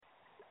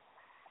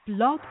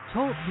Blog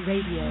Talk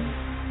Radio.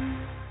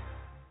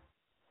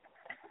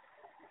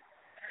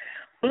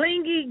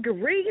 Blingy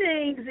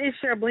greetings. It's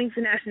your Bling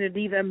International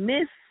Diva,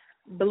 Miss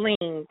Bling.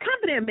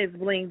 Confident Miss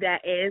Bling,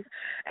 that is.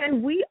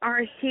 And we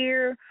are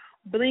here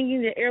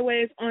blinging the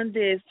airwaves on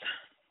this.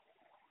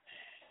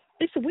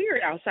 It's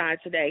weird outside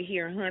today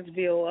here in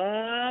Huntsville.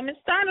 It's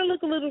starting to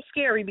look a little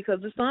scary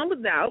because the sun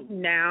was out.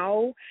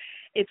 Now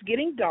it's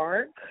getting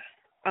dark.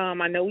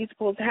 I know we're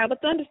supposed to have a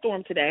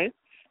thunderstorm today.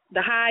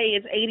 The high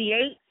is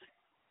 88.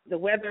 The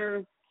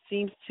weather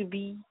seems to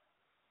be,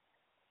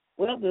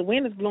 well, the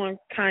wind is blowing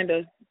kind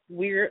of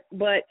weird.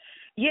 But,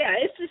 yeah,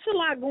 it's just a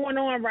lot going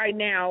on right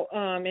now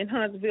in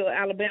Huntsville,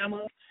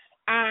 Alabama.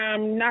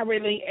 I'm not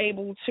really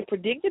able to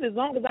predict it. As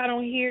long as I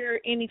don't hear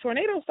any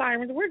tornado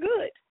sirens, we're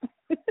good.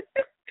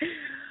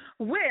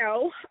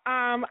 Well,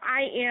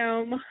 I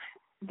am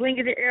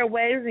Blingin the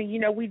Airwaves, and, you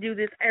know, we do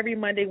this every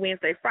Monday,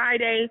 Wednesday,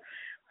 Friday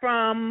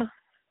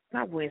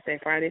not Wednesday,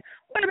 Friday.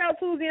 What about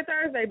Tuesday and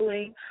Thursday,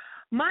 Bling?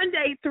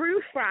 Monday through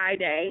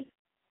Friday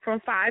from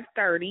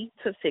 5:30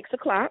 to 6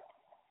 o'clock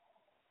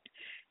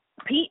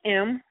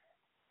p.m.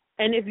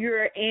 And if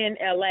you're in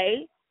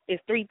L.A.,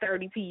 it's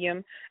 3:30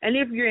 p.m. And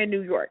if you're in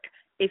New York,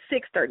 it's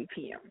 6:30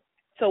 p.m.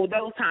 So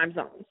those time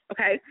zones,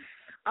 okay?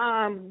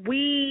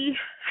 We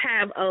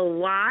have a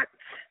lot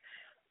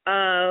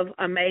of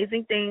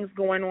amazing things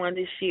going on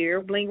this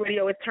year. Bling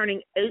Radio is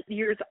turning 8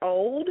 years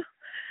old.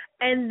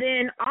 And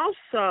then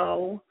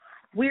also,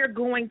 we're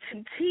going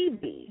to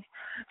TV.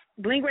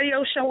 Bling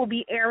Radio Show will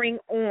be airing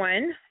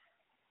on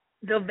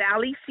the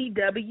Valley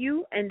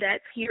CW, and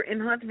that's here in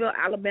Huntsville,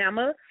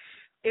 Alabama.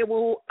 It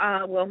will,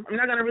 I'm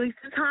not going to release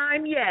the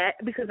time yet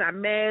because I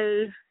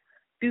may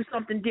do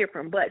something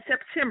different, but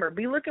September.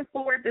 Be looking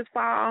forward this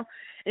fall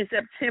in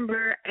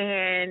September,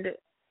 and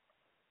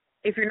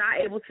if you're not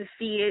able to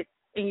see it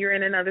and you're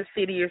in another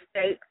city or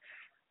state,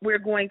 we're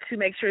going to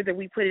make sure that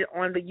we put it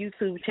on the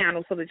YouTube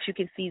channel so that you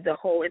can see the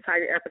whole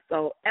entire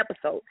episode.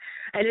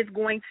 And it's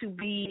going to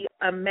be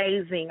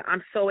amazing.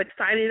 I'm so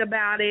excited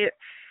about it.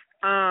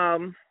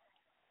 I'm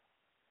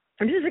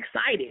just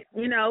excited,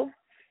 you know.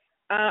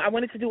 I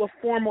wanted to do a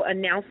formal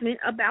announcement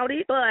about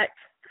it, but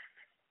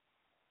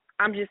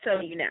I'm just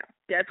telling you now.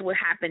 That's what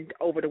happened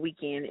over the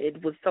weekend.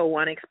 It was so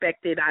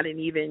unexpected. I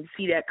didn't even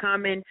see that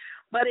coming,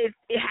 but it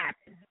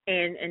happened,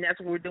 and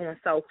that's what we're doing.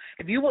 So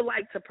if you would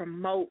like to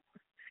promote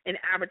and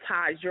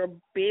advertise your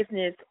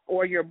business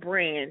or your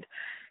brand,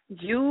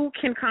 you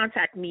can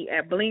contact me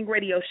at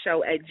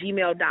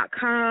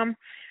blingradioshow@gmail.com,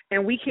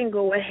 and we can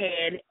go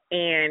ahead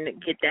and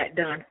get that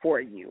done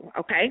for you,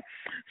 okay?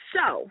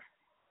 So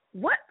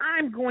what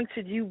I'm going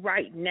to do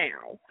right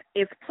now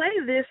is play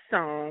this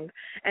song,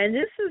 and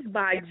this is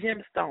by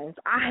Gemstones.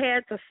 I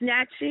had to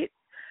snatch it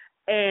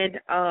and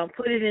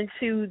put it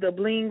into the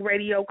Bling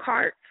Radio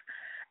cart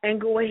and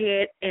go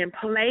ahead and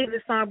play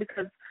this song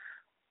because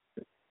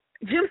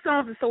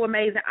Gemstones is so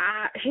amazing.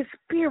 His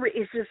spirit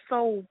is just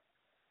so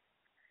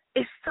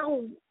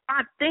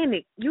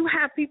authentic. You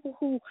have people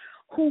who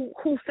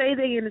say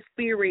they in the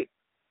spirit,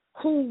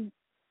 who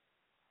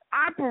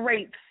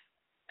operates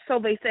so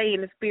they say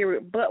in the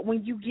spirit, but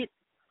when you get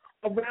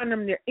around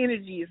them, their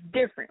energy is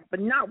different.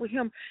 But not with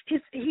him.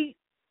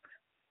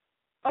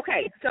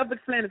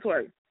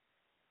 Self-explanatory.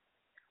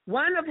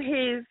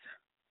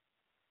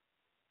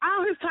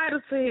 All his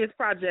titles to his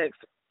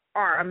projects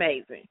are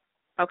amazing.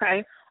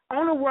 Okay.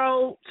 On the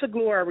Road to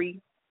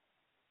Glory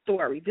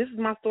story. This is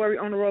my story,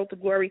 On the Road to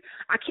Glory.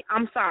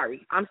 I'm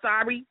sorry,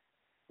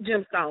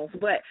 Gemstones,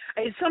 but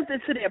it's something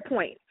to that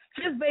point.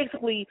 Just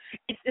basically,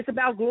 it's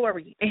about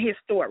glory and his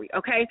story,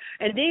 okay?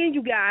 And then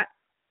you got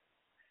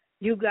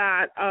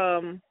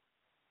The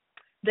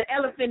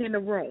Elephant in the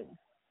Room.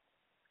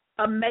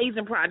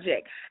 Amazing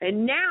project.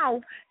 And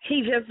now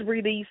he just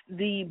released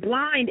The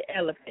Blind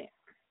Elephant.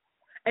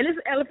 And this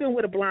elephant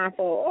with a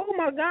blindfold. Oh,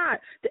 my God.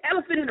 The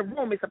Elephant in the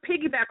Room is a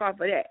piggyback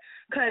off of that.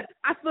 Because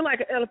I feel like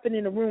an elephant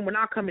in the room when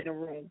I come in the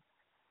room.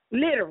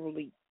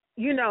 Literally.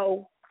 You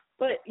know,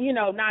 but, you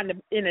know, not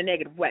in a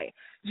negative way.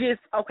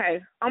 Just,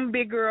 okay, I'm a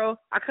big girl.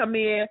 I come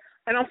in,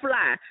 and I'm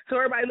fly. So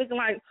everybody looking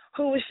like,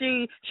 who is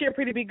she? She a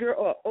pretty big girl.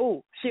 Or,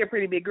 oh, she a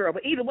pretty big girl.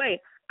 But either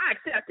way, I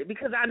accept it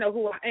because I know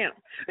who I am.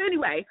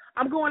 Anyway,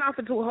 I'm going off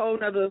into a whole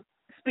nother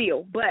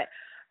spiel. But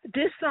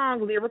this song,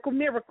 Lyrical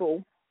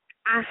Miracle,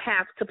 I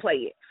have to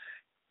play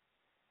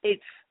it.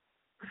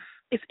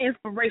 It's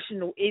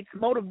inspirational. It's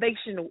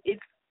motivational.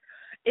 It's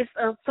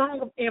a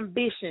song of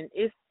ambition.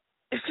 It's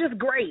just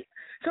great.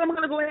 So I'm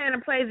going to go ahead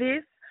and play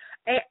this.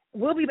 And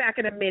we'll be back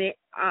in a minute.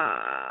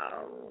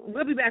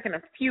 We'll be back in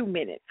a few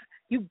minutes.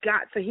 You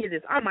got to hear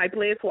this. I might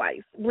play it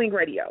twice. Bling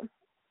Radio.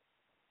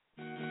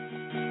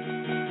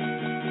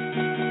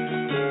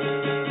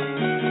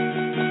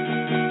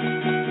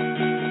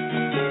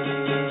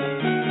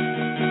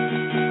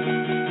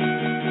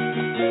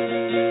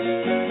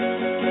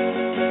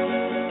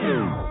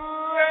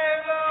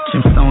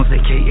 Gemstones,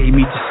 a.k.a.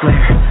 Meet the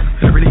Slayer.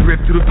 Literally rip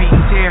through the beat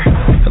and tear.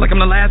 Feel like I'm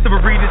the last of a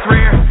breed that's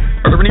rare.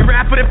 Urban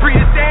rapper that breed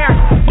is there.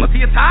 Wanna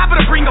see a tie, but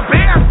I bring a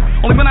bear.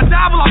 Only when I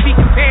die will I be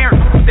compared.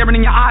 Staring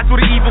in your eyes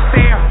with an evil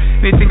stare.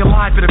 Anything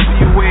alive better be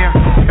aware.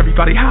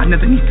 Everybody hiding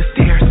underneath the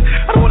stairs.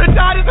 I don't wanna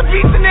die, there's a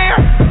beast in there.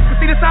 You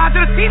see the size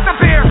of the teeth I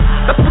bear.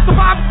 That's what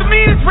survives to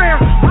me is rare.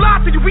 We'll lie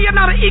to you, we are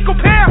not an equal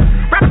pair.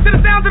 Rapping to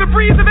the sounds of the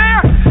breeze of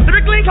air.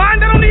 Lyrically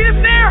inclined, I don't need a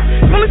snare.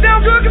 You only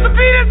sound good cause the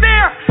beat is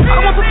there. I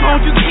don't want the tone,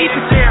 you can keep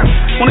it there.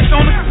 Wanna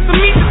show them the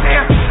meat is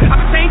there. I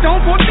can change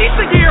on for a piece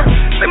a year.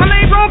 Say my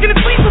name's wrong, get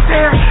the tweets was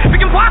there. We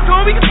can watch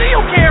on, we can see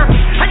who care.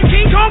 How you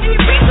King Kong, can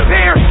you beat the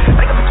pair?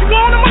 Think of what you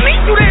want, I'ma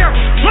meet you there.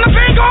 When I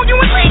bang on you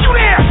and lead you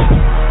there.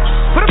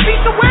 Put a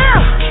piece of wear.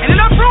 And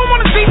enough room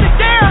on the seat to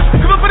share.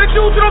 Come up for the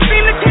dudes who don't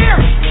seem to care.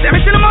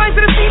 Damage in the minds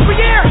of the sea for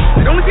years.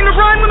 They only seem to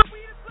run when the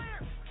weed is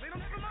clear.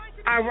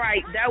 All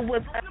right, that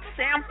was a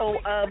sample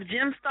of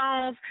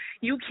Gemstones.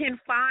 You can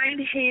find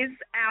his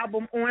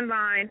album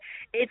online.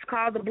 It's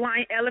called The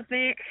Blind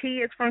Elephant.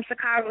 He is from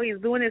Chicago.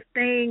 He's doing his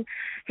thing.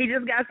 He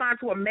just got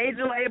signed to a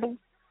major label.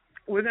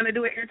 We're going to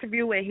do an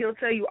interview, and he'll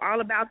tell you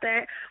all about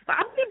that. But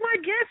I think my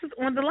guest is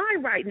on the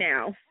line right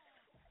now.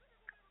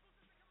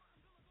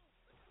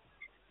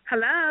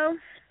 Hello.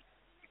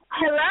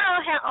 Hello,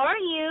 how are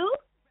you?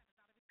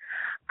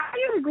 I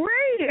am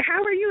great.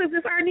 How are you? Is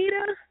this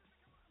Arnita?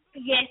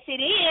 Yes, it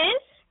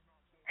is.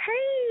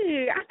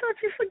 Hey, I thought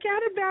you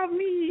forgot about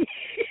me.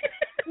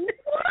 No,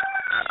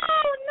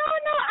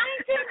 I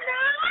did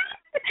not.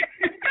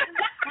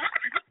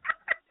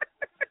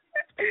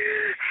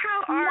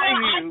 How are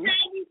you? I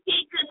said you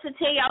to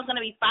tell you I was going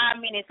to be 5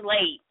 minutes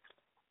late.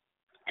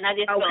 And I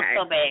just felt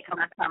so bad because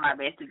I tried my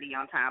best to be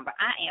on time. But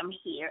I am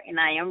here and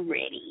I am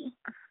ready.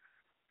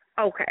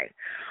 Okay,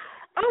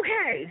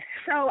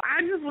 so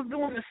I just was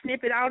doing a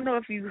snippet. I don't know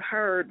if you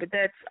heard, but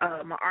that's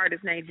my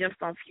artist named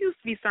Gemstones. He used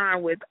to be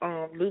signed with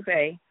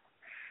Lupe,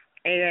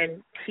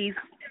 and he's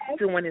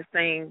doing his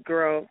thing,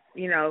 girl.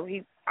 You know,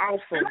 he's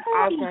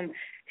awesome.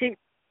 He's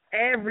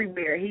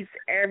everywhere.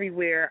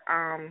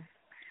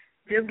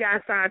 Just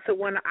got signed to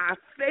one of our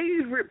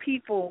favorite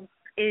people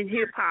in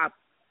hip hop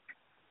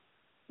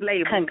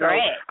label.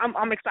 Congrats. So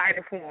I'm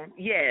excited for him.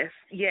 Yes.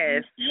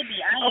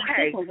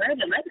 Okay.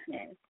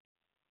 Congratulations.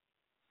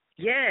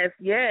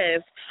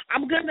 Yes.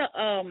 I'm gonna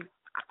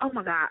oh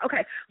my God.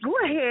 Okay. Go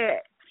ahead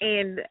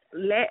and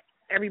let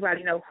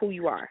everybody know who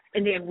you are.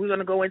 And then we're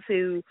gonna go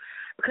into,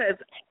 because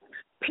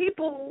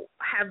people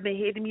have been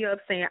hitting me up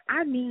saying,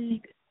 I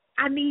need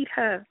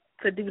her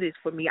to do this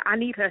for me. I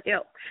need her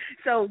help.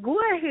 So go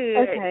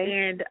ahead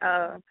and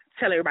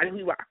tell everybody who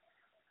you are.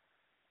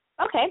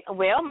 Okay,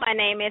 well, my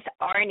name is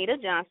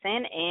Arnita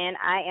Johnson, and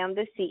I am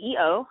the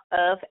CEO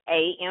of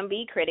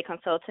AMB Credit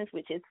Consultants,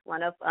 which is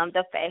one of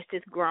the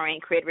fastest-growing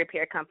credit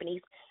repair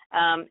companies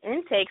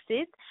in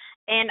Texas.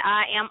 And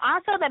I am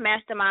also the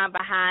mastermind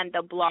behind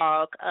the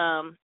blog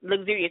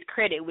Luxurious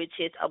Credit, which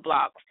is a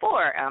blog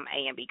for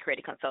AMB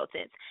Credit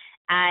Consultants.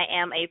 I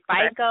am a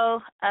FICO.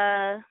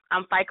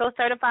 I'm FICO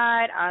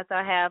certified. I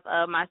also have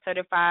my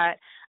certified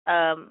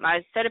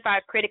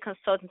Credit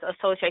Consultants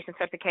Association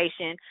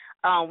certification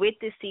with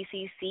the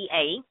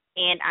CCCA,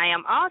 and I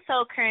am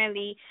also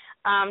currently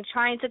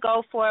trying to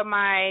go for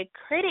my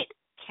credit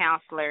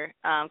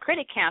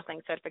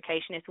counseling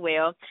certification as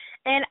well.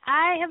 And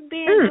I have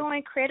been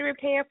doing credit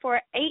repair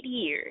for 8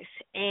 years,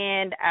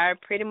 and I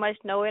pretty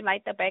much know it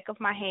like the back of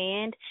my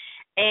hand.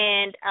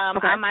 And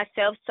I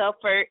myself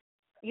suffered,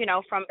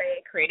 from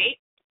bad credit,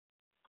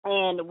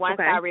 and once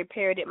I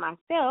repaired it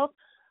myself,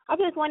 I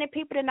just wanted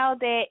people to know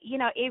that,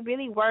 it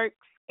really works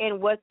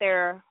and what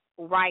their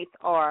rights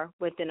are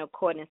within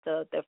accordance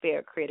to the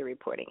Fair Credit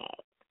Reporting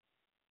Act.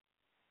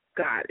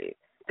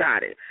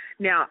 Got it.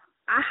 Now,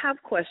 I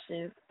have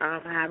questions. I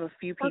have a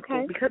few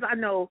people because I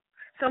know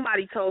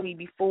somebody told me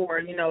before,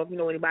 if you know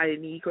anybody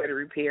that needs credit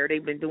repair,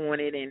 they've been doing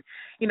it, and,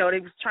 they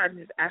was charging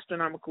this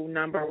astronomical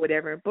number or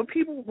whatever. But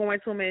people were going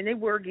to them, and they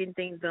were getting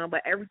things done,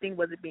 but everything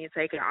wasn't being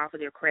taken off of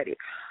their credit.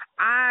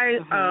 I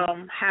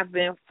have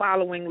been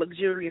following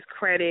Luxurious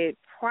Credit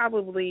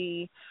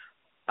probably,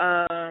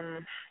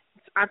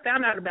 I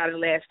found out about it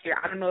last year.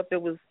 I don't know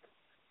if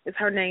it's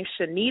her name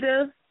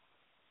Shanita.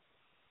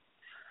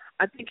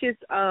 I think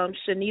it's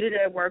Shanita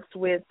that works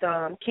with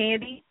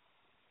Candy.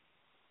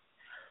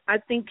 I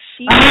think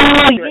she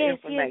your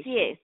information.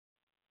 Yes.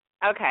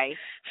 Okay.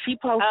 She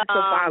posted to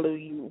follow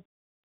you.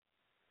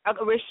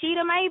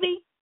 Rashida,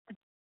 maybe?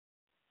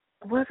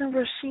 It wasn't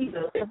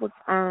Rashida. It was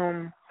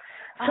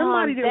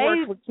somebody that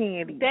works with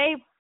Candy. They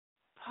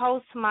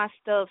post my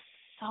stuff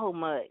so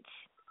much.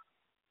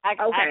 I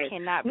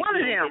cannot begin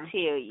to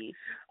tell you.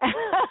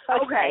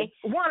 Okay.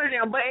 One of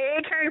them, but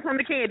it came from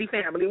the Candy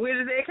family.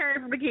 It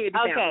came from the Candy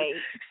family.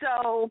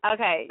 So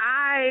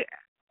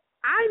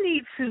I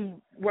need to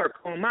work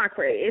on my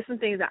credit. It's some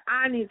things that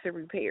I need to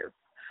repair.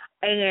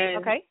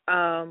 And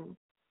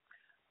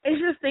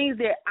it's just things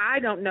that I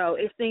don't know.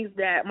 It's things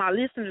that my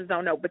listeners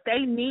don't know, but they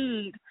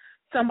need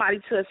somebody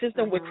to assist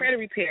them with credit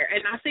repair.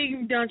 And I see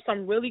you've done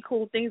some really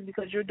cool things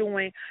because you're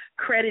doing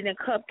credit and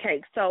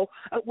cupcakes. So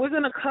we're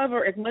going to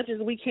cover as much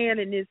as we can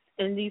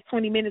in these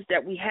 20 minutes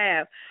that we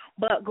have.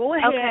 But go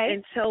ahead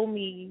and tell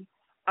me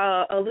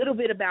a little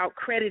bit about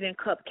credit and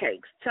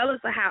cupcakes. Tell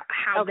us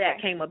how that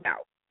came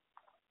about.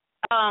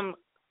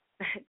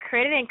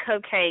 credit and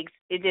cupcakes,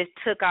 it just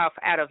took off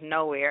out of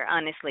nowhere,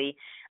 honestly.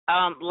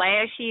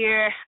 Last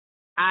year,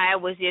 I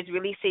was just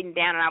really sitting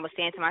down and I was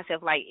saying to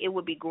myself, like, it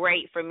would be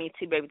great for me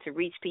to be able to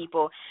reach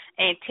people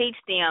and teach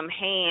them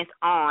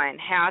hands-on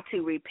how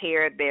to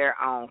repair their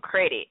own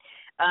credit.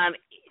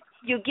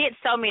 You get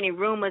so many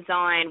rumors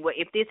on, well,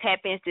 if this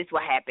happens, this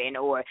will happen,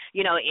 or,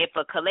 if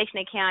a collection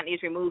account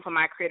is removed from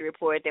my credit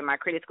report, then my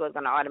credit score is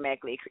going to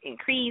automatically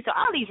increase. So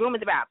all these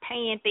rumors about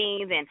paying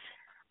things, and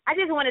I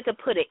just wanted to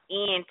put an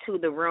end to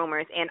the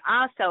rumors and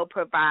also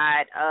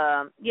provide,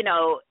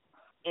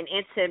 an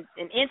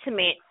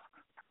intimate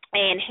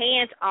and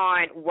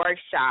hands-on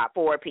workshop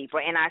for people.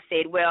 And I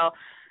said, well,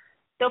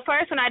 the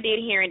first one I did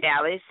here in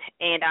Dallas,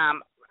 and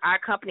our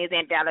company is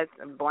in Dallas.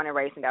 I'm born and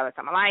raised in Dallas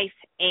all my life,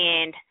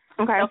 and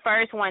the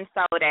first one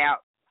sold out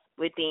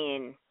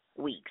within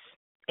weeks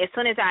as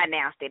soon as I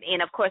announced it.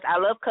 And, of course, I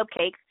love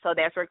cupcakes, so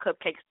that's where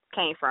cupcakes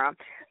came from.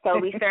 So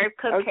we served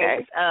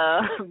cupcakes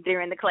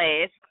during the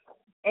class.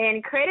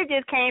 And credit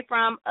just came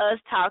from us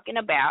talking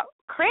about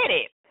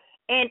credit.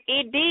 And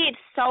it did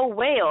so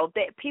well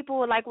that people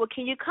were like, well,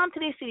 can you come to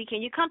this city?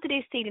 Can you come to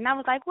this city? And I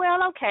was like,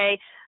 well, okay.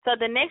 So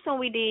the next one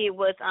we did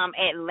was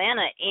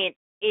Atlanta, and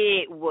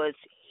it was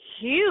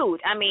huge.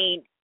 I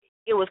mean,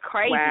 it was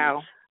crazy.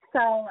 Wow. So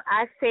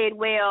I said,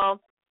 well,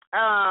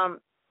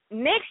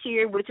 next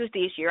year, which was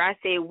this year, I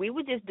said we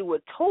would just do a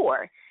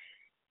tour.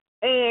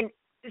 And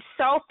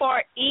so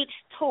far, each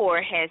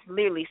tour has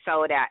literally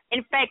sold out.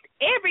 In fact,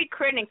 every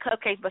credit and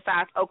cupcakes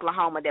besides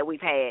Oklahoma that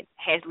we've had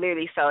has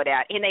literally sold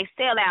out. And they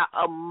sell out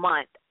a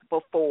month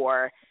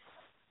before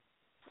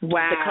the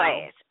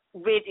class,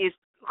 which is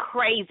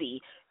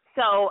crazy.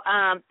 So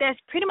that's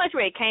pretty much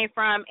where it came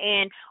from.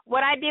 And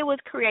what I did was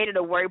created a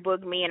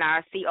workbook, me and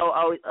our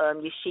COO,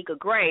 Yashika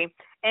Gray.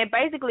 And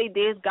basically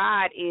this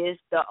guide is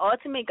the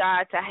ultimate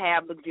guide to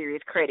have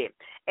luxurious credit.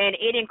 And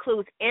it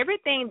includes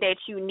everything that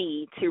you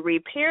need to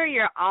repair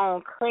your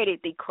own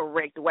credit the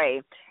correct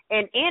way.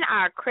 And in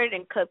our Credit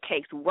and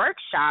Cupcakes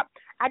workshop,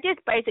 I just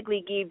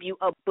basically give you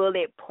a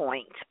bullet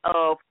point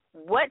of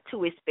what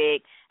to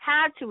expect,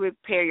 how to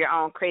repair your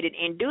own credit,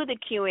 and do the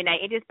Q&A,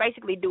 and just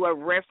basically do a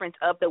reference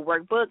of the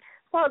workbook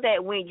so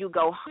that when you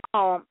go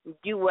home,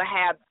 you will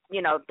have,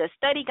 the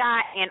study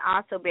guide and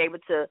also be able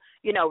to,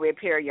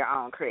 repair your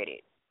own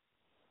credit.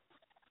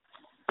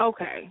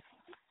 Okay.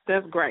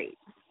 That's great.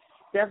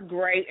 That's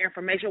great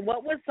information.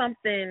 What would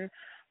something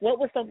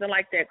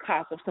like that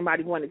cost if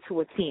somebody wanted to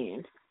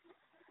attend?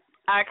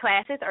 Our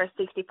classes are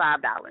 $65.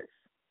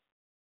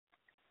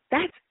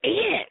 That's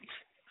it.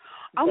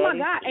 Oh, my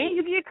God. And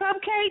you get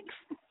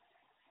cupcakes?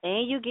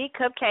 And you get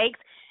cupcakes,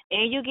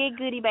 and you get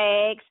goodie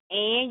bags,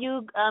 and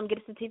you get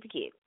a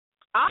certificate.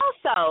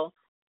 Also,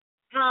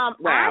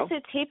 our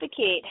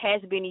certificate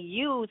has been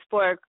used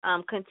for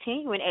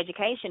continuing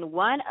education.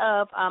 One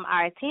of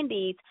our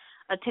attendees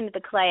attended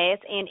the class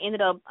and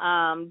ended up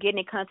getting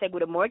in contact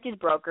with a mortgage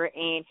broker,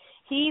 and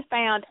he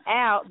found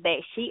out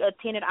that she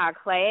attended our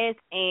class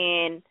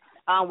and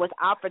was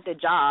offered the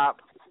job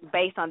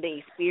based on the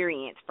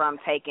experience from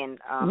taking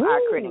our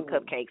Credit and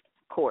Cupcakes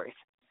course.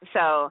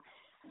 So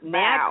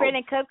now Credit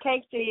and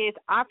Cupcakes is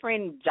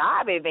offering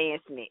job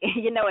advancement,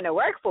 in the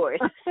workforce.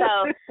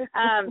 So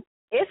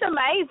it's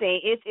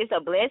amazing. It's a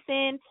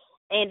blessing.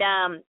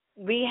 And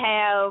we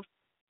have,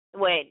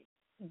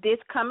 this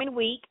coming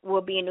week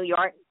we'll be in New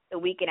York. The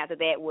weekend after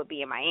that we'll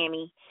be in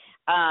Miami.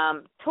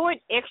 Toward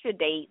extra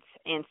dates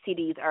and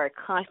cities are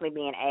constantly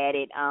being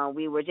added.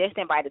 We were just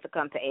invited to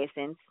come to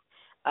Essence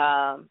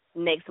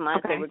next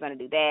month, so we're going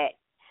to do that.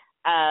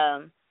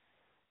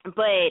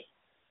 But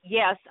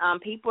yes,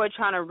 people are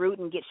trying to root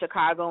and get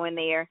Chicago in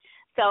there.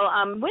 So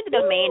when the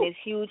demand is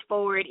huge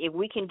for it, if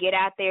we can get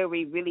out there,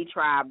 we really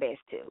try our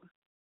best to.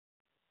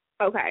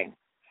 Okay.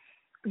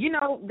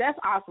 That's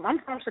awesome. I'm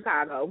from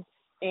Chicago,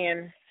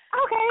 and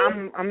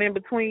I'm in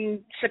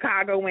between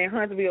Chicago and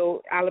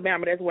Huntsville,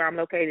 Alabama. That's where I'm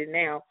located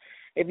now.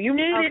 If you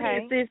need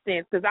any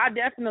assistance, because I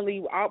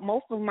definitely,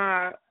 most of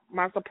my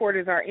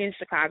supporters are in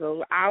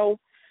Chicago, I'll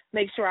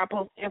make sure I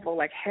post info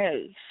like,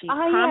 hey, she's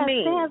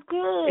coming. Yeah, sounds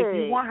good. If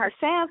you want her,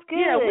 sounds good.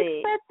 Yeah,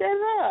 we set that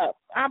up.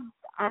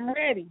 I'm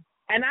ready,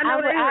 and I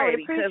know they're ready. I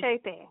would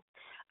appreciate that.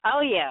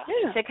 Oh yeah,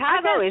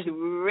 Chicago is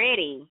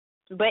ready,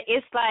 but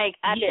it's like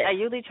I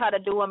usually try to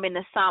do them in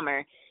the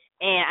summer,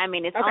 and I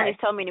mean it's only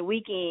so many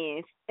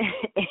weekends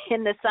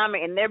in the summer,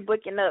 and they're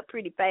booking up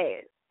pretty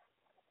fast.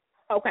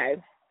 Okay.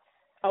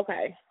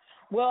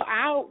 Well,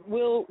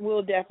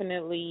 we'll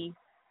definitely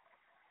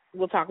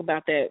talk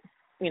about that,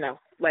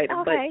 later.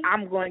 Okay. But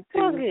I'm going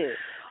to.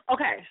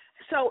 Okay.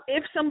 So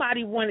if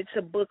somebody wanted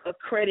to book a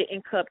Credit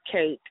and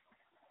Cupcake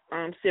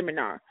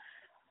seminar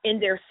in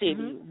their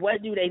city,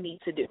 what do they need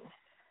to do?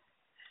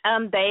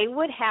 They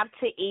would have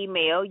to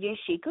email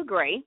Yashika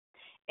Gray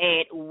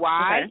at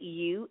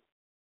YU.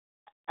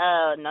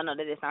 No,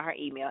 that is not her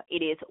email.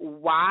 It is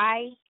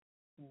YD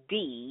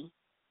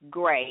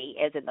Gray,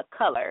 as in the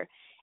color,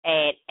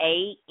 at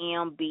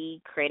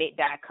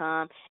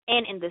ambcredit.com,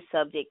 and in the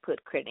subject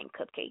put Credit and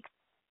Cupcakes.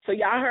 So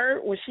y'all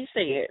heard what she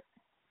said,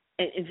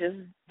 and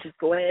just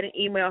go ahead and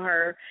email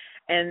her,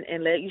 and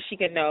she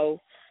can know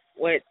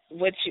what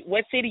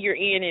city you're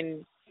in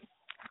and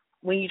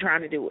when you're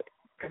trying to do it.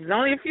 'Cause there's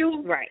only a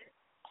few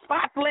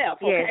spots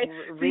left. Okay,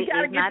 yes, so you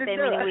gotta it's get not this that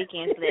done. many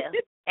weekends left.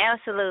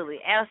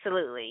 Absolutely,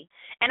 absolutely.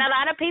 And a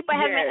lot of people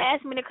have been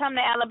asking me to come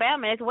to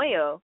Alabama as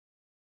well.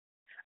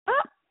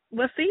 Oh,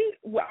 well, see,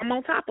 I'm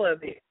on top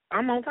of it.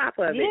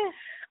 Yeah.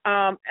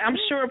 I'm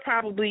sure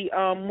probably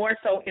more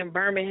so in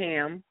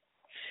Birmingham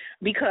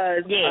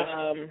because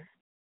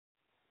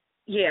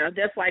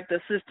that's like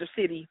the sister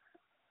city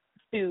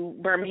to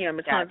Birmingham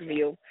and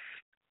Huntsville.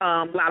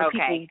 A lot of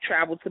people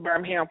travel to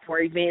Birmingham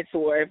for events,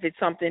 or if it's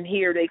something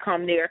here, they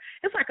come there.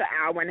 It's like an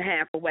hour and a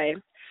half away.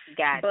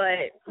 Got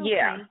it.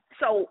 But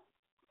so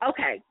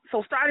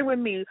starting with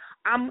me,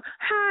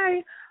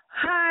 hi,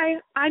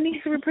 I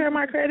need to repair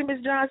my credit,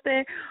 Ms.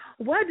 Johnston.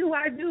 What do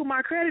I do?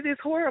 My credit is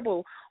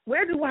horrible.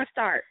 Where do I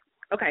start?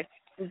 Okay.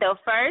 The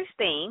first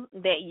thing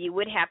that you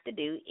would have to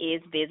do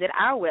is visit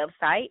our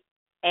website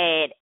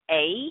at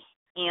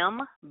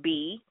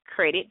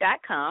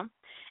ambcredit.com,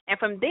 and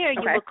from there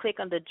you will click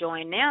on the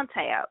Join Now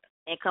tab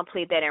and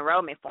complete that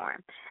enrollment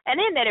form.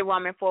 And in that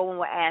enrollment form,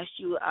 we'll ask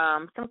you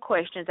some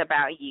questions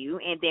about you,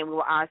 and then we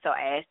will also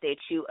ask that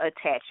you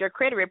attach your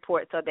credit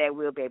report so that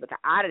we'll be able to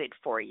audit it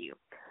for you.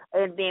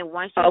 And then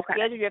once you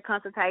schedule your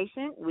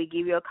consultation, we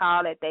give you a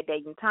call at that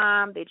date and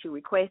time that you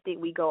requested.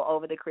 We go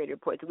over the credit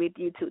reports with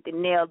you tooth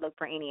and nail, look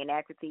for any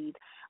inaccuracies,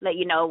 let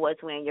you know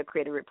what's weighing your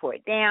credit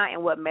report down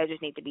and what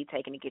measures need to be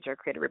taken to get your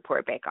credit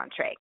report back on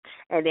track.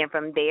 And then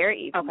from there,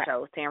 if you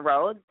chose to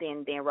enroll,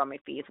 then the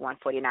enrollment fee is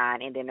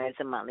 $149, and then there's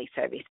a monthly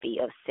service fee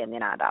of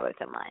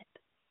 $79 a month.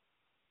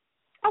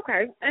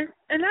 Okay, and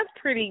that's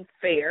pretty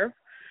fair.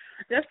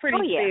 That's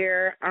pretty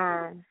fair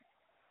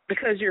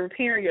because you're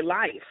repairing your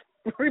life.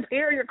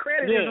 Repair your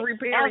credit is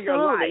repairing your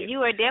life. Absolutely.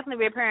 You are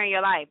definitely repairing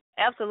your life.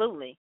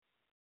 Absolutely.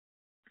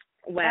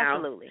 Wow.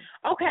 Absolutely.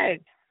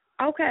 Okay,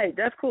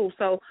 that's cool.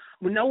 So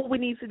we know what we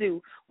need to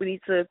do. We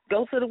need to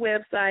go to the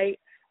website.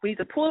 We need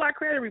to pull our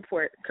credit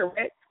report,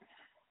 correct?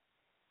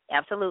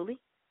 Absolutely.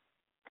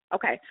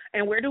 Okay,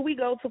 and where do we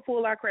go to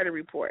pull our credit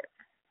report?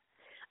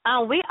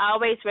 We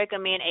always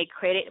recommend a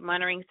credit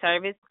monitoring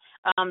service.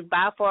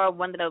 By far,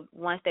 one of the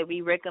ones that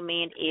we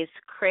recommend is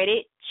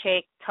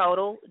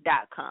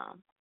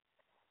creditchecktotal.com.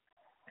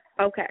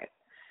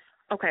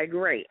 Okay,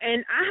 great.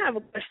 And I have a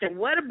question.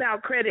 What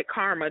about Credit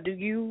Karma? Do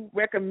you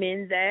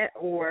recommend that,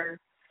 or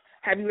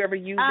have you ever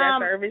used that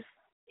service?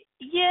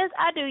 Yes,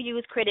 I do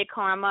use Credit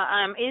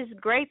Karma. It's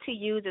great to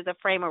use as a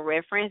frame of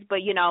reference,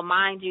 but,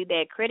 mind you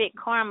that Credit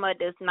Karma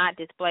does not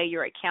display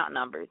your account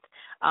numbers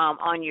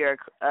on your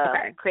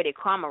Credit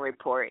Karma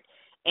report.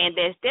 And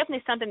that's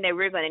definitely something that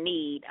we're going to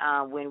need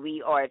when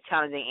we are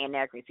challenging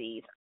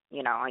inaccuracies,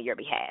 on your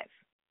behalf.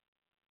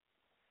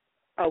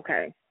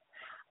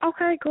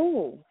 Okay,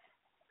 cool.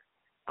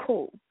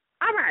 All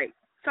right.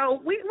 So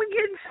we're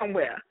getting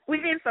somewhere.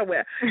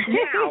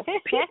 Now,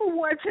 people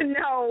want to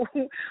know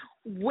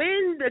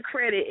when the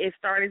credit is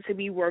starting to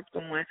be worked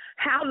on.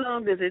 How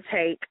long does it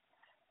take?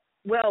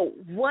 Well,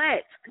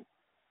 what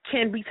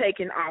can be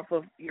taken off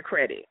of your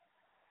credit?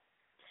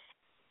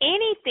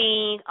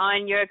 Anything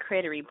on your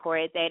credit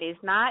report that is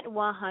not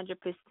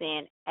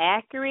 100%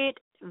 accurate,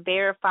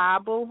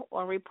 verifiable,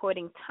 or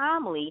reporting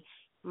timely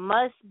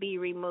must be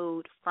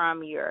removed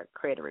from your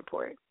credit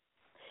report.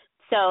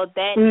 So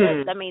that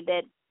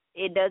that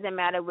it doesn't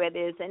matter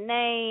whether it's a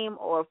name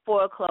or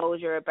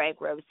foreclosure,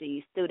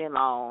 bankruptcy, student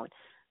loan,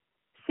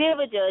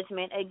 civil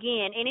judgment.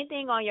 Again,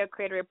 anything on your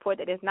credit report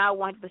that is not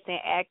 100%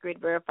 accurate,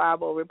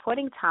 verifiable,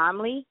 reporting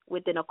timely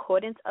within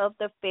accordance of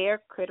the Fair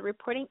Credit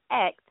Reporting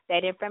Act,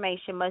 that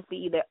information must be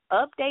either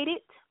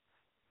updated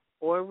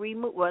or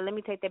removed. Well, let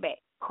me take that back.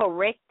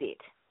 Corrected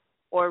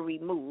or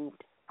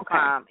removed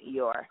from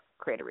your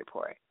credit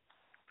report.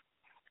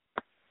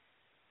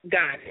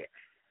 Got it.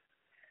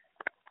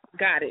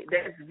 That's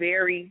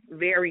very,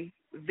 very,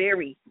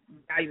 very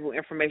valuable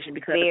information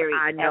because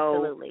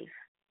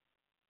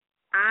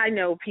I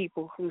know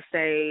people who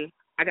say,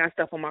 I got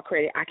stuff on my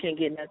credit, I can't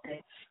get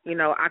nothing.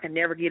 I can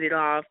never get it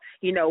off.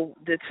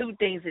 The two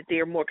things that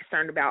they're more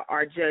concerned about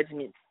are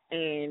judgments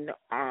and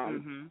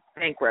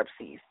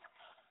bankruptcies.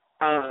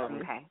 Trying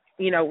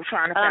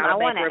to file a I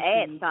want bankruptcy.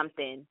 to add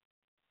something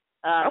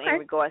in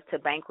regards to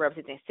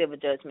bankruptcies and civil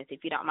judgments,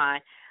 if you don't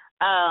mind.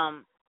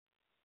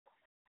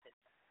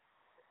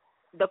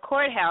 The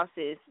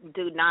courthouses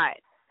do not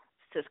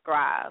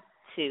subscribe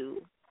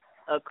to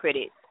a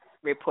credit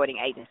reporting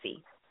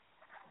agency,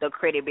 the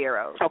credit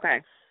bureaus.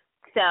 Okay.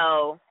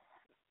 So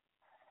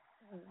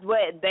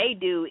what they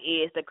do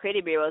is, the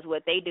credit bureaus,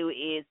 what they do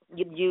is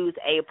use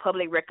a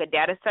public record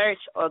data search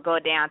or go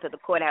down to the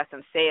courthouse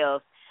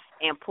themselves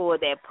and pull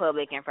that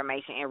public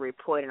information and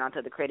report it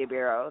onto the credit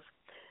bureaus.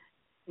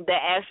 The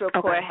actual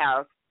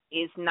courthouse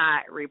is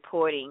not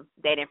reporting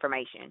that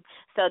information.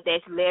 So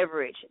that's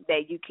leverage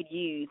that you could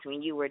use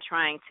when you were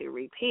trying to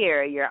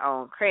repair your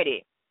own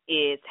credit,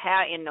 is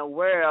how in the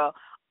world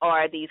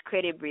are these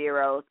credit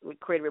bureaus,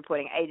 credit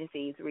reporting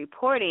agencies,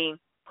 reporting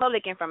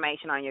public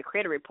information on your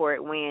credit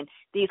report when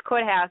these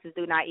courthouses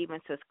do not even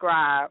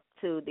subscribe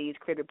to these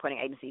credit reporting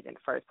agencies in the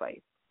first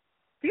place.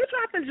 You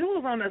dropping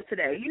jewels on us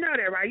today. You know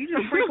that, right? You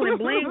just sprinkling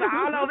bling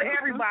all over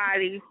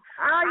everybody.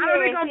 Oh,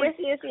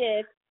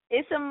 yes.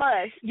 It's a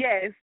must.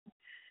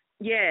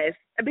 Yes,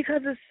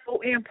 because it's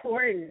so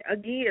important.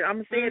 Again, I'm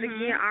going to say it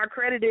again, our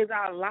credit is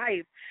our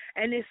life,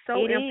 and it's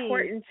so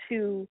important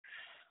to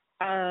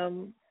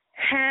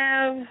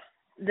have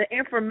the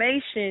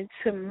information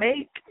to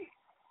make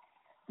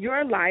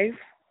your life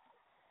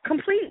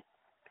complete.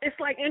 It's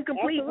like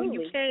incomplete when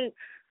you can't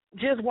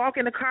just walk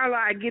in the car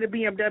lot and get a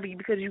BMW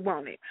because you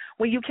want it.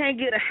 When you can't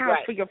get a house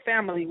for your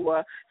family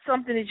or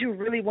something that you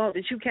really want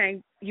that you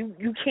can't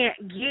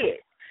get.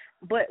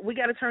 But we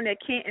got to turn that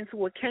can't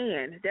into a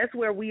can. That's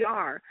where we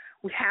are.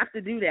 We have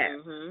to do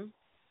that.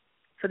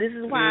 So this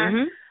is why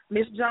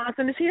Miss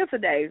Johnson is here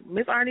today.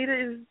 Miss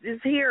Arnita is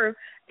here,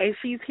 and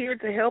she's here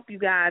to help you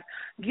guys.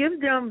 Give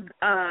them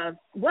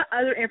what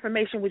other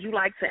information would you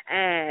like to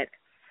add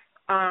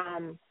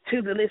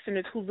to the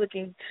listeners who's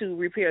looking to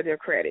repair their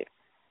credit?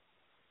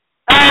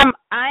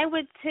 I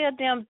would tell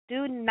them,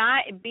 do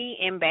not be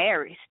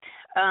embarrassed.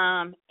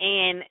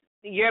 And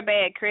your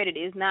bad credit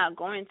is not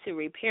going to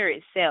repair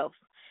itself.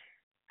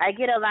 I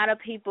get a lot of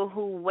people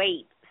who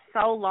wait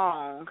so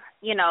long,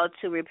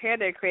 to repair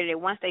their credit.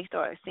 Once they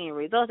start seeing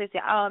results, they say,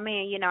 oh,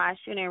 man, I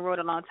should have enrolled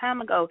a long time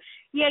ago.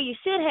 Yeah, you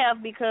should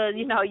have because,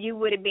 you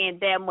would have been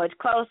that much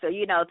closer,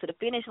 to the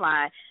finish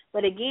line.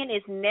 But, again,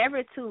 it's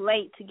never too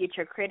late to get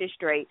your credit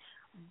straight.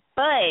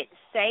 But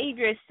save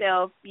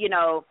yourself,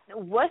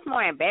 what's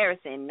more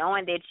embarrassing,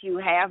 knowing that you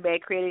have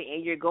bad credit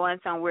and you're going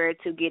somewhere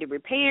to get it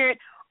repaired,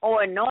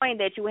 or knowing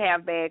that you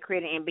have bad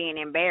credit and being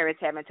embarrassed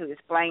having to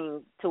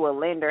explain to a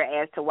lender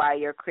as to why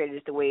your credit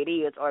is the way it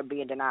is, or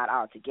being denied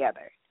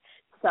altogether.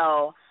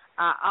 So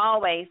I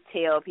always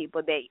tell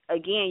people that,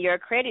 again, your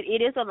credit,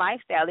 it is a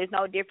lifestyle. It's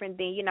no different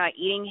than,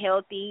 eating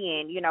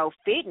healthy and,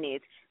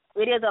 fitness.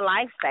 It is a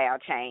lifestyle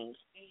change.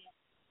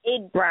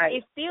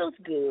 It feels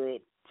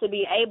good to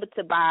be able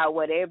to buy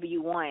whatever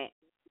you want,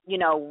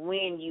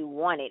 when you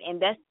want it.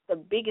 And that's the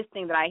biggest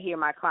thing that I hear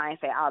my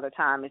clients say all the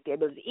time is their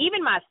ability.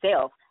 Even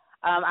myself,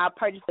 I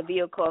purchased a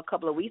vehicle a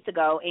couple of weeks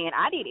ago, and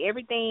I did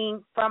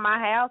everything from my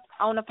house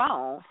on the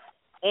phone.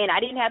 And I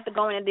didn't have to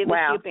go in a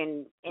dealership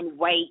and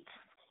wait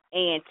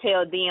and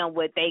tell them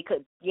what they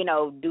could,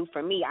 do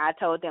for me. I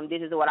told them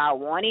this is what I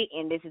wanted,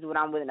 and this is what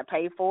I'm willing to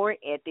pay for it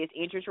at this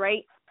interest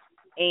rate,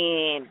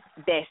 and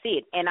that's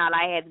it. And all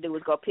I had to do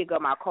was go pick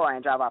up my car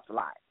and drive off the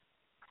lot.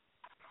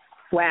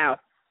 Wow.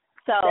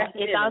 So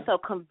it's also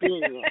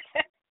convenient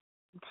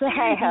to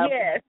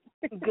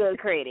have good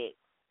credit,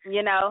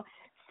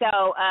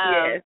 So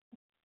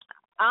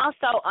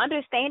also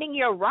understanding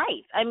your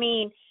rights. I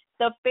mean,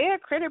 the Fair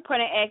Credit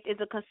Reporting Act is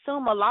a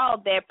consumer law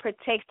that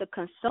protects the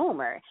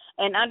consumer.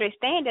 And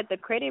understand that the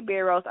credit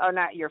bureaus are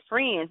not your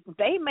friends.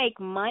 They make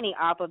money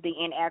off of the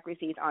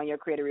inaccuracies on your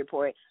credit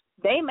report.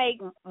 They make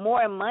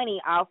more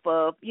money off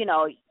of,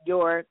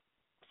 your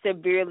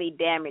severely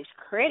damaged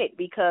credit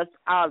because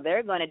all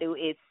they're going to do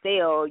is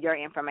sell your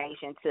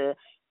information to,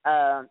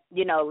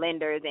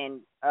 lenders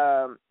and,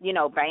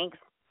 banks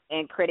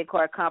and credit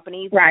card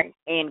companies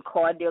and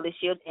car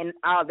dealerships, and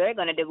all they're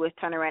going to do is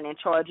turn around and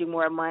charge you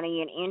more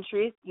money in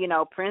interest,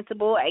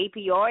 principal,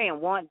 APR,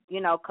 and want,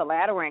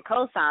 collateral and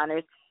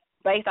co-signers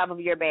based off of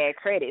your bad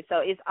credit. So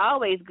it's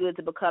always good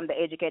to become the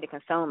educated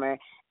consumer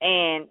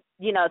and,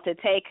 to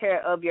take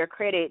care of your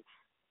credit.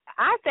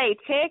 I say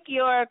check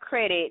your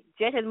credit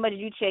just as much as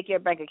you check your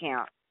bank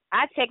account.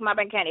 I check my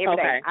bank account every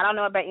day. I don't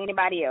know about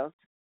anybody else,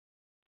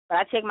 but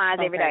I check mine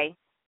every day.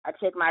 I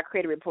check my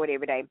credit report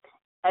every day.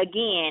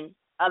 Again,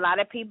 a lot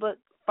of people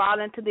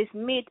fall into this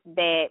myth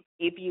that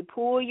if you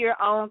pull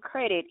your own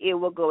credit, it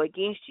will go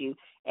against you,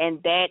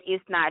 and that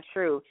is not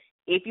true.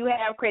 If you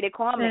have Credit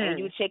Karma and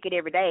you check it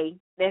every day,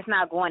 that's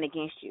not going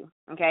against you,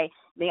 okay?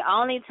 The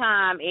only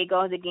time it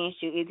goes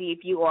against you is if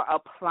you are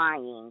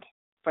applying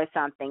for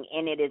something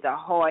and it is a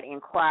hard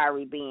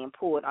inquiry being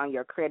pulled on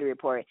your credit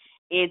report,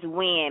 is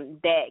when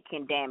that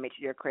can damage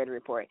your credit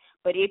report.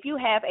 But if you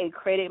have a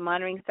credit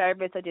monitoring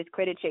service such as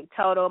Credit Check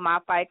Total,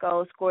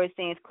 MyFICO,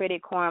 ScoreSense,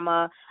 Credit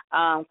Karma,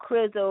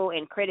 Crizzle,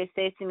 and Credit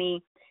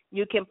Sesame,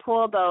 you can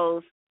pull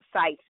those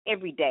sites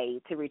every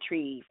day to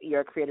retrieve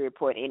your credit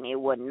report, and it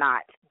will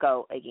not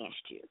go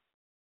against you.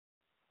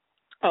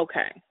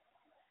 Okay,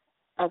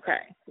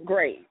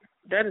 great.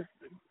 That is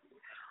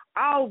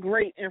all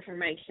great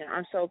information.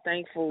 I'm so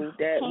thankful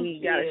that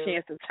we got a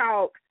chance to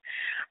talk.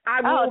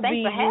 I will thanks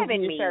be for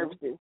having using me. your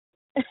services.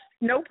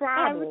 No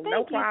problem.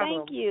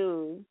 Thank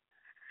you.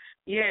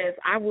 Yes,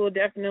 I will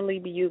definitely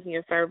be using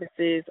your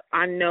services.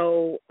 I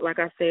know, like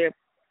I said,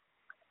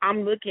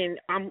 I'm looking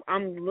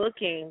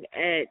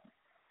at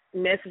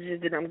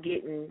messages that I'm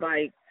getting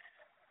like,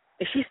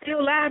 is she still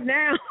live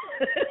now?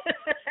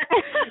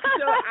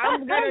 So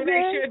I'm gonna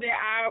make sure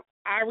that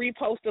I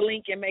repost the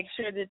link and make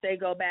sure that they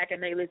go back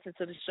and they listen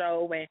to the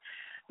show. And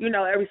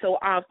every so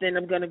often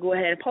I'm gonna go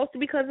ahead and post it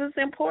because it's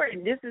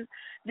important. This is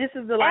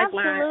the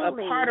lifeline, a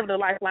part of the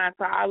lifeline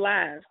for our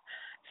lives.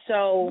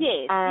 So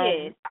yes.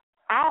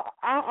 I'll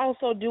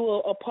also do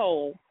a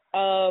poll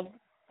of,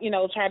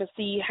 try to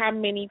see how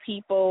many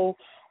people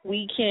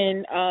we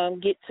can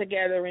get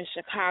together in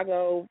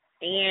Chicago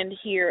and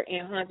here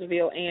in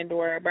Huntsville and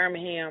or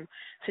Birmingham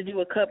to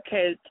do a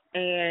cupcake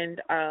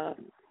and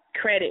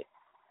credit.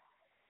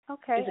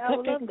 Okay, I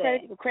would love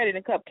that. Credit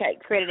and cupcake.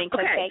 Credit and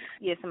cupcake. Okay.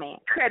 Yes, ma'am.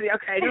 Credit.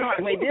 Okay.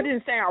 Wait, that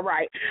didn't sound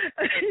right.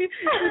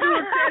 We're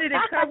doing credit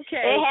and cupcake.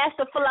 It has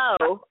to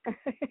flow.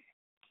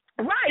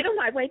 Right. I'm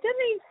like, wait, that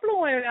ain't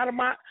flowing out of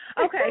my.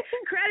 Okay.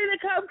 Credit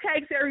and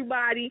cupcakes,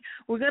 everybody.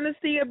 We're gonna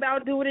see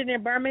about doing it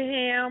in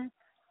Birmingham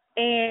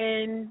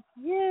and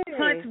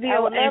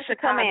Huntsville and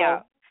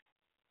Chicago.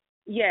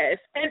 Yes.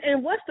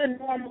 And what's the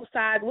normal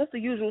size? What's the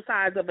usual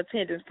size of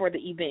attendance for the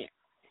event?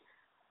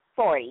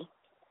 40.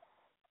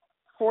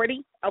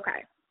 40?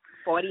 Okay.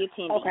 40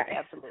 attendees, okay.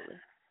 Absolutely.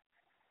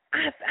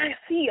 I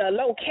see a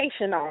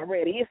location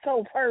already. It's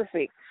so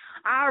perfect.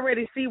 I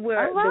already see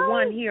where the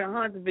one here in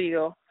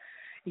Huntsville.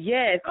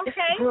 Yes. Okay.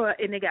 It's good,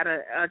 and they got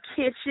a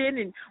kitchen,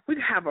 and we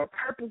have a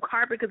purple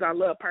carpet because I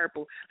love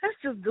purple. Let's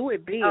just do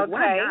it big. Okay.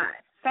 Why not?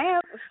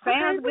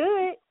 Sounds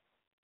good.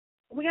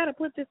 We got to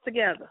put this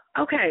together.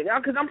 Okay,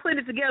 because I'm putting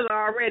it together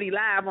already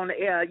live on the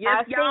air.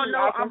 Yes, y'all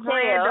know I'm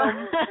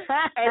random,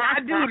 and I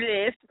do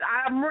this.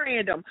 I'm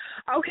random.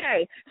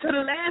 Okay, so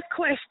the last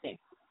question.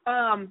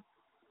 I'm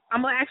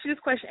going to ask you this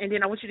question, and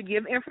then I want you to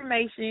give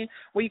information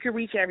where you can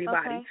reach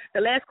everybody. Okay.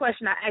 The last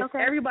question I ask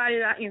everybody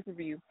that I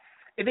interview,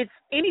 if it's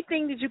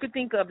anything that you could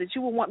think of that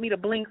you would want me to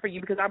bling for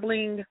you, because I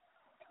bling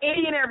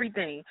any and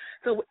everything.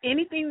 So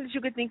anything that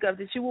you could think of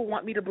that you would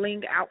want me to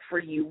bling out for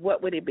you,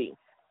 what would it be?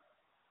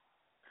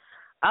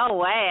 Oh,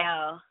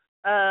 wow.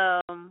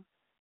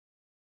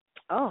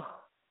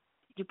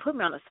 You put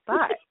me on the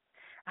spot.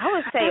 I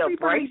would say a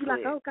bracelet.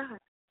 Like, oh, God.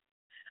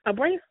 A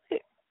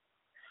bracelet?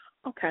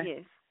 Okay.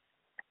 Yes.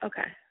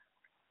 Okay.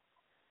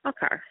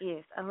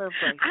 Yes, I love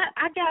bracelets.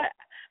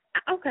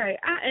 I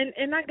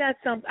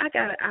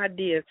got an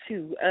idea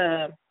too.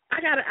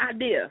 I got an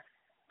idea.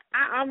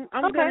 I'm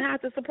gonna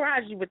have to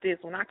surprise you with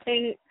this one. I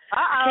can't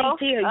tell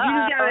you. You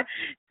just gotta.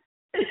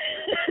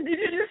 Did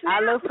you just?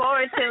 I look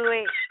forward to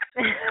it.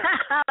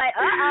 I'm like,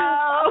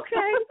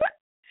 okay.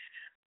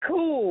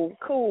 Cool.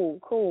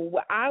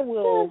 Well, I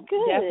will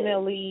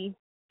definitely.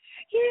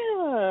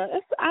 Yeah,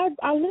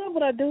 I love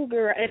what I do,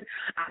 girl. And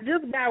I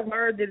just got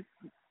word that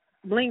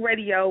Bling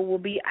Radio will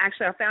be,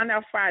 actually, I found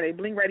out Friday,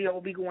 Bling Radio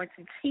will be going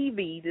to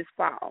TV this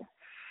fall.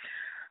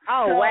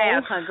 Oh, so,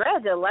 wow.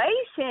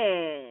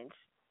 Congratulations.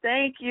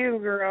 Thank you,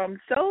 girl. I'm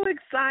so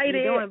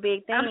excited. You're doing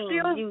big things.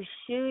 You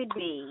should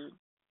be.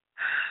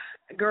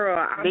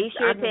 Girl, be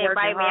sure to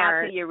invite me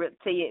hard. out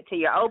to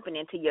your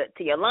opening, to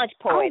your lunch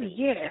party. Oh,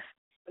 yes.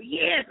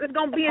 Yes, it's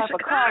going to be in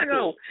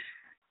Chicago.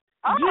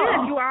 Oh.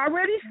 Yes, you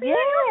already see it.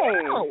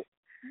 Yes.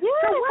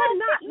 So why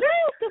not?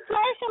 Yes, the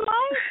flashing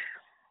lights.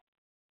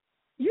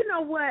 You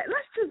know what?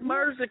 Let's just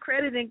merge the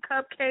credit and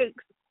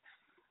cupcakes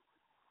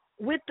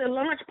with the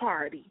lunch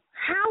party.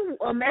 How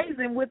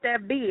amazing would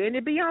that be? And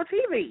it'd be on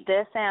TV.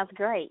 That sounds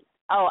great.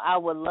 Oh, I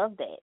would love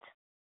that.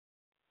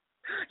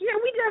 Yeah,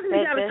 we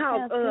definitely got to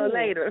talk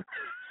later.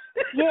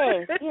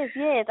 Yes.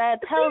 I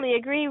totally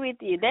agree with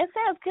you. That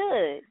sounds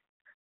good.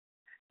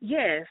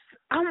 Yes.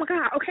 Oh, my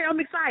God. Okay, I'm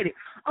excited.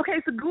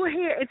 Okay, so go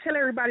ahead and tell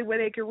everybody where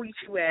they can reach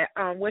you at.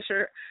 What's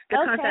the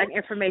contact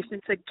information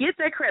to get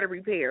their credit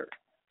repaired?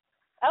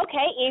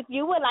 Okay, if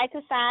you would like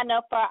to sign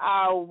up for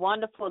our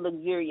wonderful,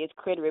 luxurious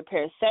credit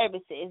repair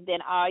services,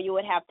 then all you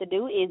would have to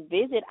do is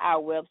visit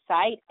our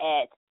website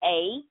at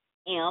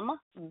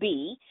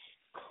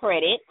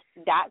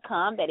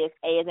ambcredit.com. That is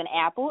A as in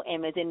Apple,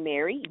 M as in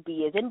Mary,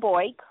 B as in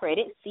boy,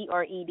 credit,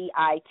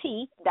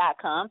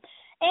 CREDIT.com.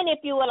 And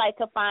if you would like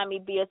to find me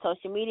via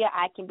social media,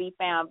 I can be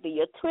found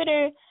via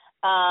Twitter,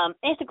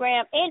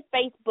 Instagram, and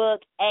Facebook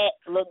at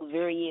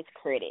Luxurious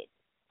Credit.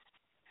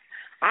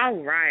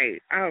 All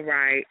right.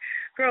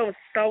 Girl, it's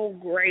so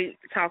great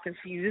talking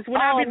to you. This would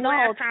not be the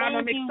last time.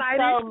 I'm excited. Thank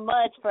you so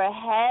much for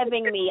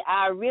having me.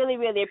 I really,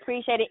 really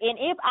appreciate it. And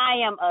if I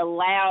am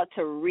allowed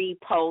to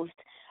repost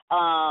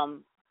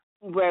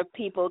where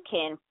people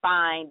can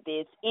find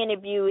this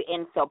interview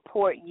and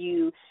support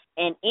you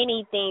and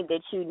anything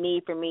that you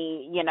need from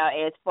me,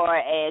 as far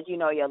as,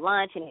 your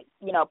lunch and,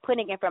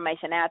 putting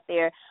information out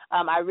there,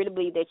 I really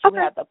believe that you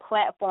have the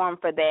platform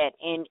for that.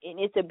 And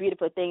it's a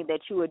beautiful thing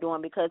that you are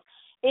doing, because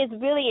it's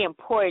really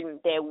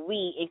important that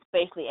we,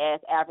 especially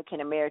as African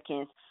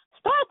Americans,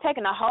 start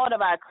taking a hold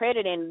of our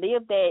credit and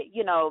live that,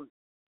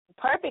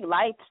 perfect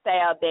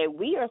lifestyle that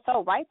we are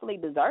so rightfully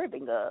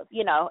deserving of,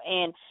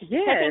 and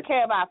taking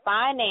care of our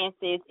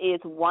finances is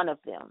one of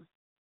them.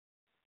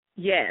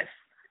 Yes.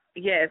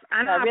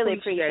 And I really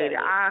appreciate it.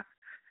 I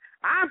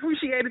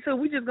appreciate it too.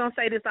 We're just gonna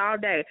say this all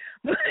day,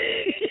 but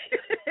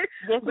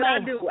I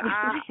do.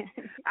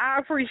 I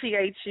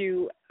appreciate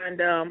you,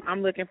 and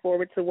I'm looking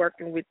forward to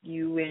working with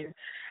you and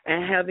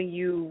having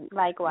you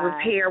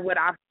repair what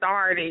I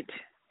started.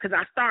 Because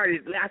I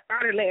started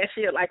last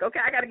year, like, okay,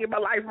 I got to get my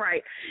life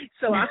right.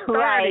 So I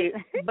started,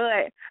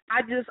 but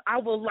I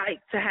would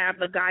like to have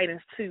the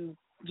guidance too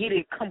get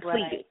it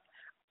completed.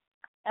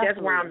 Right. That's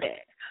where I'm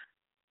at.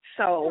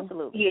 So,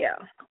 Absolutely. yeah.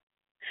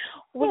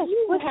 Well,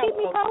 keep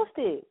me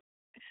posted.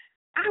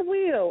 I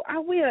will.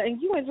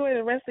 And you enjoy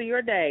the rest of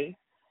your day.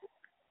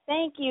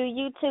 Thank you.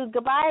 You too.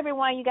 Goodbye,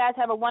 everyone. You guys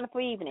have a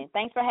wonderful evening.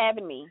 Thanks for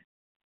having me.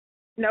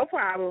 No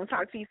problem.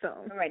 Talk to you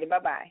soon. All righty.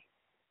 Bye-bye.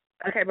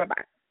 Okay,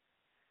 bye-bye.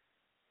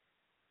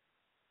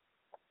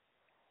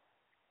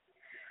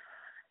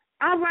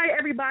 All right,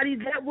 everybody.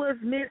 That was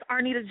Miss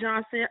Arnita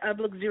Johnson of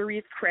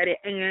Luxurious Credit,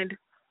 and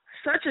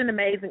such an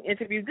amazing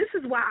interview. This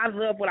is why I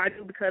love what I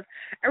do, because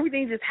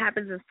everything just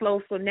happens and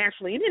flows so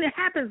naturally, and then it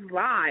happens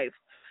live.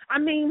 I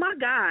mean, my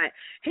God,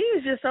 he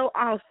is just so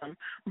awesome.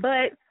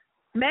 But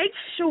make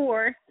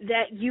sure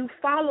that you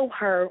follow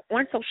her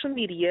on social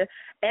media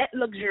at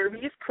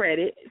Luxurious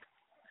Credit,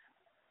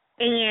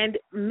 and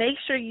make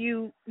sure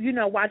you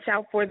watch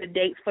out for the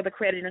dates for the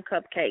credit and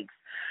cupcakes.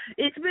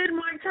 It's been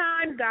my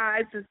time,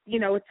 guys.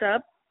 It's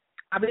up.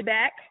 I'll be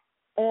back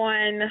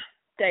on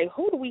day.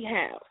 Who do we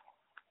have?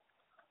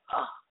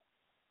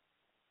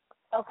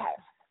 Okay.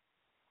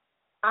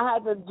 I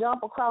had to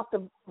jump across the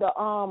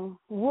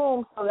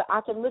room so that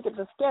I can look at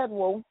the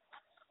schedule.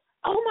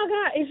 Oh, my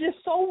God. It's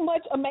just so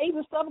much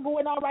amazing stuff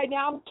going on right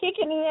now. I'm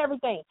kicking and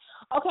everything.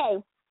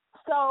 Okay.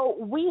 So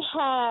we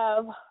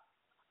have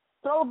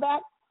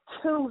Throwback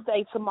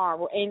Tuesday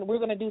tomorrow, and we're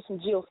going to do some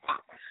Jill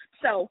Scott.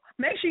 So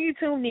make sure you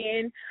tune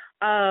in.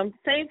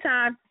 Same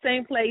time,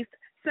 same place,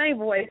 same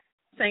voice,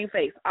 same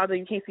face. Although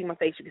you can't see my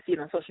face, you can see it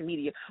on social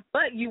media.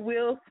 But you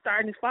will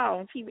starting this fall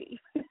on TV.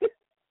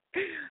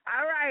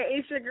 All right,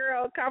 it's your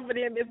girl,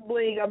 Confident Miss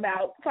Bling. I'm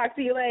out. Talk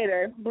to you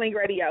later. Bling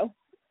Radio.